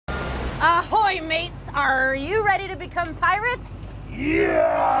Ahoy, mates! Are you ready to become pirates?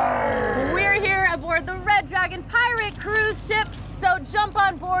 Yeah! We're here aboard the Red Dragon pirate cruise ship, so jump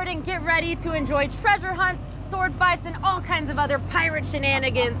on board and get ready to enjoy treasure hunts, sword fights, and all kinds of other pirate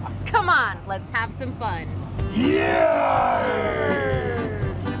shenanigans. Come on, let's have some fun. Yeah!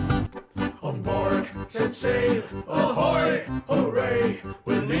 On board, set sail, ahoy, hooray!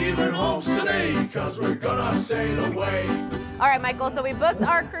 We're leaving homes today, 'cause we're gonna sail away. All right, Michael, so we booked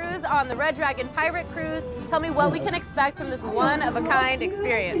our cruise on the Red Dragon Pirate Cruise. Tell me what we can expect from this one-of-a-kind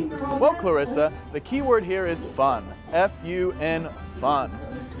experience. Well, Clarissa, the key word here is fun. F-U-N, fun.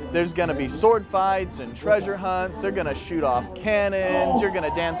 There's gonna be sword fights and treasure hunts. They're gonna shoot off cannons. You're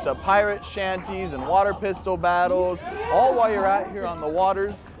gonna dance to pirate shanties and water pistol battles, all while you're out here on the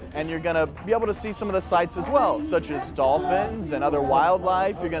waters. And you're gonna be able to see some of the sights as well, such as dolphins and other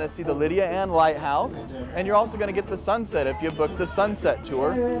wildlife. You're gonna see the Lydia Ann Lighthouse, and you're also gonna get the sunset if you book the sunset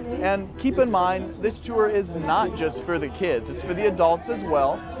tour. And keep in mind, this tour is not just for the kids, it's for the adults as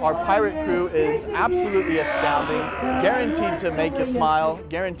well. Our pirate crew is absolutely astounding, guaranteed to make you smile,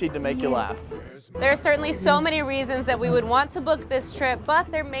 guaranteed to make you laugh. There are certainly so many reasons that we would want to book this trip, but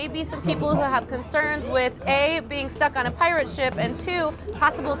there may be some people who have concerns with A, being stuck on a pirate ship, and 2,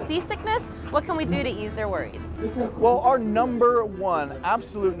 possible seasickness. What can we do to ease their worries? Well, our number one,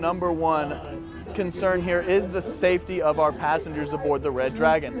 absolute number one concern here is the safety of our passengers aboard the Red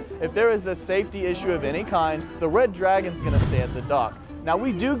Dragon. If there is a safety issue of any kind, the Red Dragon's gonna stay at the dock. Now,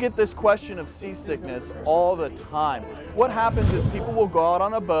 we do get this question of seasickness all the time. What happens is people will go out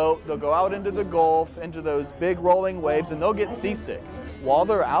on a boat, they'll go out into the Gulf, into those big rolling waves, and they'll get seasick. While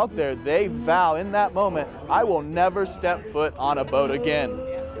they're out there, they vow in that moment, I will never step foot on a boat again.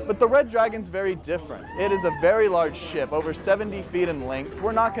 But the Red Dragon's very different. It is a very large ship, over 70 feet in length.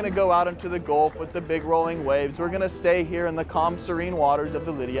 We're not gonna go out into the Gulf with the big rolling waves. We're gonna stay here in the calm, serene waters of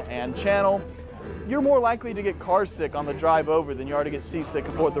the Lydia Ann Channel. You're more likely to get car sick on the drive over than you are to get seasick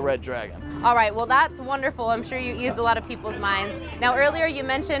aboard the Red Dragon. All right, well, that's wonderful. I'm sure you eased a lot of people's minds. Now, earlier you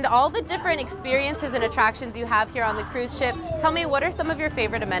mentioned all the different experiences and attractions you have here on the cruise ship. Tell me, what are some of your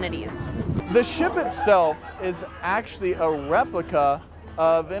favorite amenities? The ship itself is actually a replica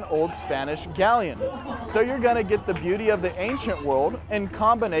of an old Spanish galleon. So you're gonna get the beauty of the ancient world in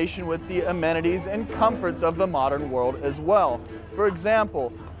combination with the amenities and comforts of the modern world as well. For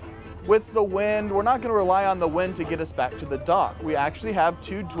example, with the wind, we're not going to rely on the wind to get us back to the dock. We actually have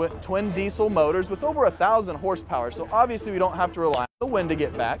two twin diesel motors with over 1,000 horsepower, so obviously we don't have to rely on the wind to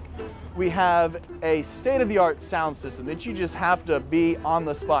get back. We have a state-of-the-art sound system that you just have to be on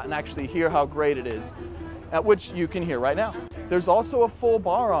the spot and actually hear how great it is, which you can hear right now. There's also a full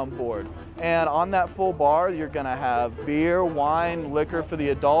bar on board. And on that full bar, you're gonna have beer, wine, liquor for the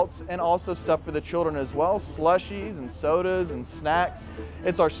adults, and also stuff for the children as well, slushies and sodas and snacks.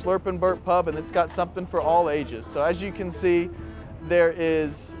 It's our Slurp and Burp pub, and it's got something for all ages. So as you can see, there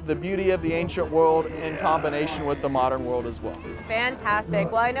is the beauty of the ancient world in combination with the modern world as well.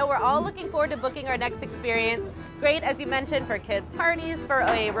 Fantastic. Well, I know we're all looking forward to booking our next experience. Great, as you mentioned, for kids' parties, for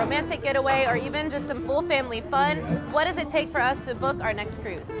a romantic getaway, or even just some full family fun. What does it take for us to book our next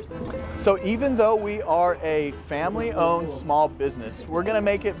cruise? So even though we are a family-owned small business, we're gonna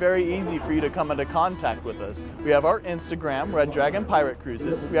make it very easy for you to come into contact with us. We have our Instagram, Red Dragon Pirate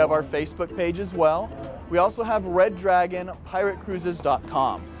Cruises. We have our Facebook page as well. We also have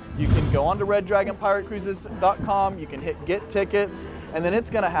reddragonpiratecruises.com. You can go on to reddragonpiratecruises.com, you can hit get tickets, and then it's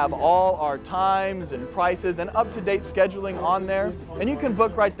gonna have all our times and prices and up-to-date scheduling on there, and you can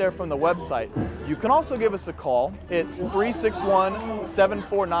book right there from the website. You can also give us a call. It's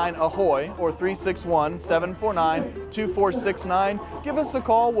 361-749-AHOY or 361-749-2469. Give us a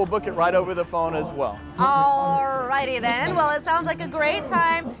call, we'll book it right over the phone as well. Alrighty then, well, it sounds like a great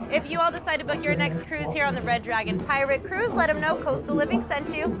time. If you all decide to book your next cruise here on the Red Dragon Pirate Cruise, let them know Coastal Living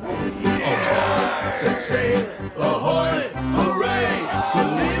sent you. Set sail, ahoy, hooray!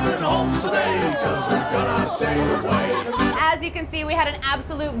 We're leaving homes today, 'cause we're gonna sail away. As you can see, we had an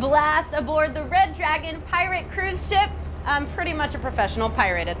absolute blast aboard the Red Dragon Pirate Cruise ship. I'm pretty much a professional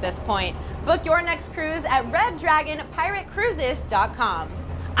pirate at this point. Book your next cruise at reddragonpiratecruises.com.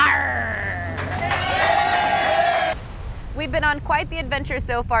 Arr! We've been on quite the adventure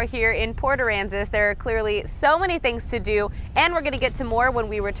so far here in Port Aransas. There are clearly so many things to do, and we're going to get to more when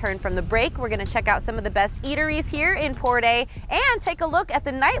we return from the break. We're going to check out some of the best eateries here in Port A and take a look at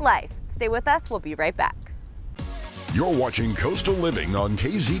the nightlife. Stay with us, we'll be right back. You're watching Coastal Living on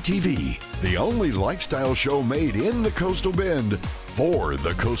KZTV, the only lifestyle show made in the Coastal Bend for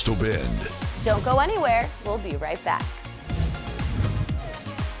the Coastal Bend. Don't go anywhere, we'll be right back.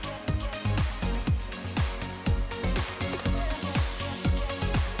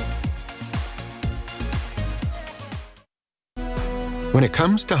 When it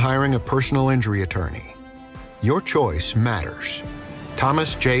comes to hiring a personal injury attorney, your choice matters.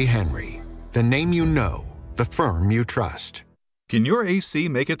 Thomas J. Henry, the name you know, the firm you trust. Can your AC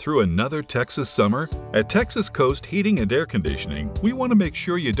make it through another Texas summer? At Texas Coast Heating and Air Conditioning, we want to make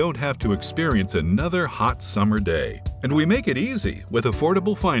sure you don't have to experience another hot summer day. And we make it easy with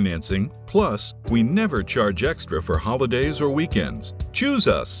affordable financing, plus we never charge extra for holidays or weekends. Choose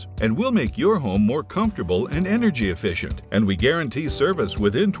us, and we'll make your home more comfortable and energy efficient. And we guarantee service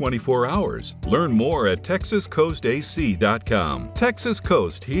within 24 hours. Learn more at TexasCoastAC.com. Texas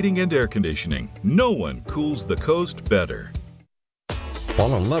Coast Heating and Air Conditioning. No one cools the coast better.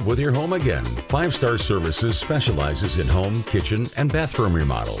 Fall in love with your home again. 5 Star Services specializes in home, kitchen, and bathroom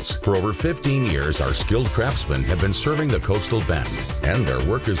remodels. For over 15 years, our skilled craftsmen have been serving the Coastal Bend, and their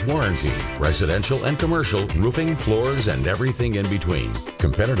work is warranted. Residential and commercial, roofing, floors, and everything in between.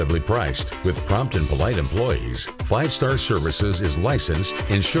 Competitively priced, with prompt and polite employees, 5 Star Services is licensed,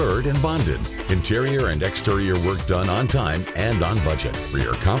 insured, and bonded. Interior and exterior work done on time and on budget. For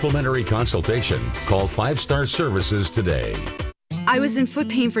your complimentary consultation, call 5 Star Services today. I was in foot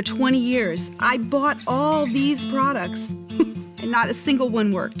pain for 20 years. I bought all these products, and not a single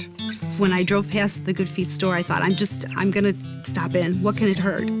one worked. When I drove past the Good Feet store, I thought, I'm gonna stop in. What can it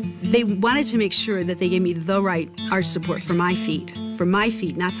hurt? They wanted to make sure that they gave me the right arch support for my feet,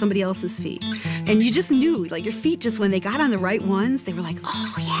 not somebody else's feet. And you just knew, like your feet just, when they got on the right ones, they were like,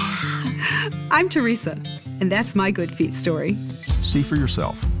 oh yeah. I'm Teresa, and that's my Good Feet story. See for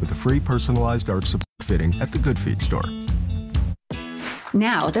yourself with a free personalized arch support fitting at the Good Feet store.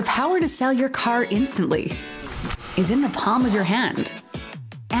 Now, the power to sell your car instantly is in the palm of your hand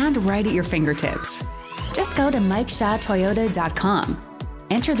and right at your fingertips. Just go to MikeShawToyota.com,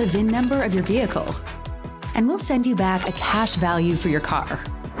 enter the VIN number of your vehicle, and we'll send you back a cash value for your car.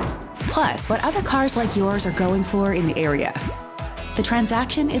 Plus, what other cars like yours are going for in the area. The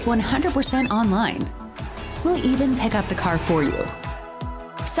transaction is 100% online. We'll even pick up the car for you.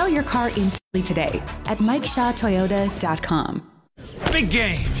 Sell your car instantly today at MikeShawToyota.com. Big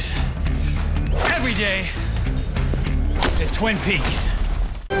games. Every day at Twin Peaks.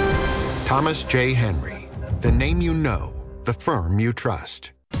 Thomas J. Henry, the name you know, the firm you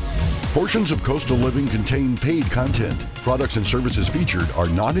trust. Portions of Coastal Living contain paid content. Products and services featured are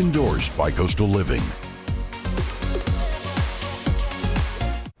not endorsed by Coastal Living.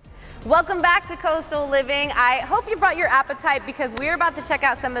 Welcome back to Coastal Living. I hope you brought your appetite because we're about to check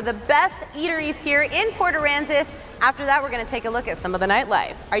out some of the best eateries here in Port Aransas. After that, we're going to take a look at some of the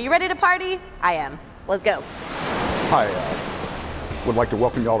nightlife. Are you ready to party? I am. Let's go. Hi, would like to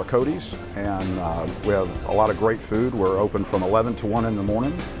welcome you all to Cody's, and we have a lot of great food. We're open from 11 to 1 in the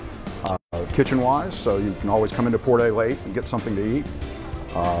morning, kitchen-wise, so you can always come into Port A late and get something to eat.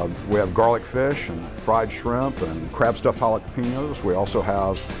 We have garlic fish and fried shrimp and crab stuffed jalapenos. We also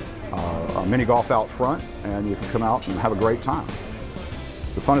have a mini golf out front, and you can come out and have a great time.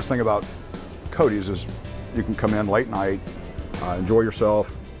 The funnest thing about Cody's is you can come in late night, enjoy yourself,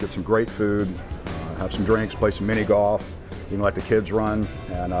 get some great food, have some drinks, play some mini golf. You can let the kids run,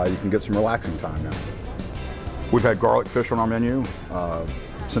 and you can get some relaxing time now. We've had garlic fish on our menu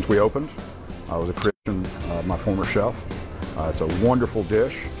since we opened. I was a Christian, my former chef. It's a wonderful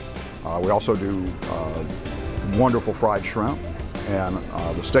dish. We also do wonderful fried shrimp, and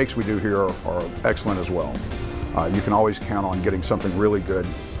the steaks we do here are excellent as well. You can always count on getting something really good,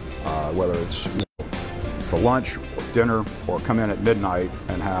 whether it's for lunch, or dinner, or come in at midnight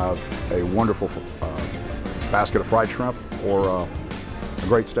and have a wonderful basket of fried shrimp or a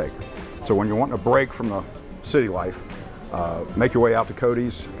great steak. So when you're wanting a break from the city life, make your way out to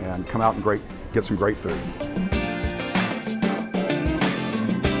Cody's and come out and get some great food.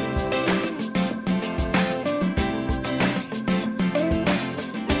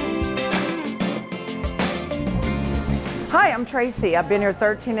 Hi, I'm Tracy. I've been here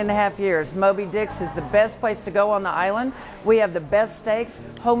 13 and a half years. Moby Dick's is the best place to go on the island. We have the best steaks,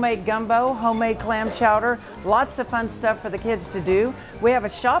 homemade gumbo, homemade clam chowder, lots of fun stuff for the kids to do. We have a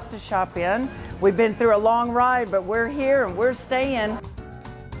shop to shop in. We've been through a long ride, but we're here and we're staying.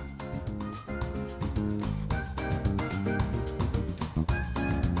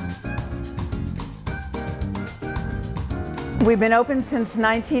 We've been open since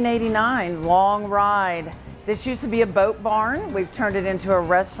 1989, long ride. This used to be a boat barn. We've turned it into a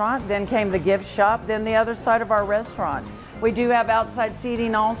restaurant. Then came the gift shop, then the other side of our restaurant. We do have outside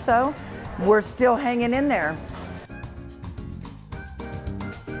seating also. We're still hanging in there.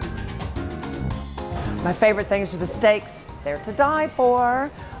 My favorite things are the steaks. They're to die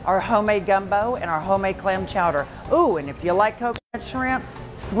for. Our homemade gumbo and our homemade clam chowder. Ooh, and if you like coconut shrimp,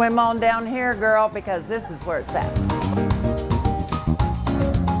 swim on down here, girl, because this is where it's at.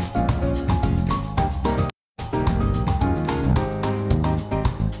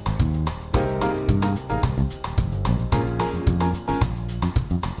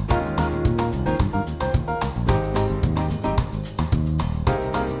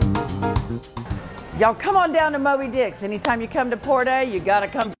 Y'all come on down to Moby Dick's. Anytime you come to Port A, you got to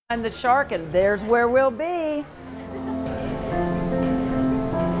come find the shark, and there's where we'll be.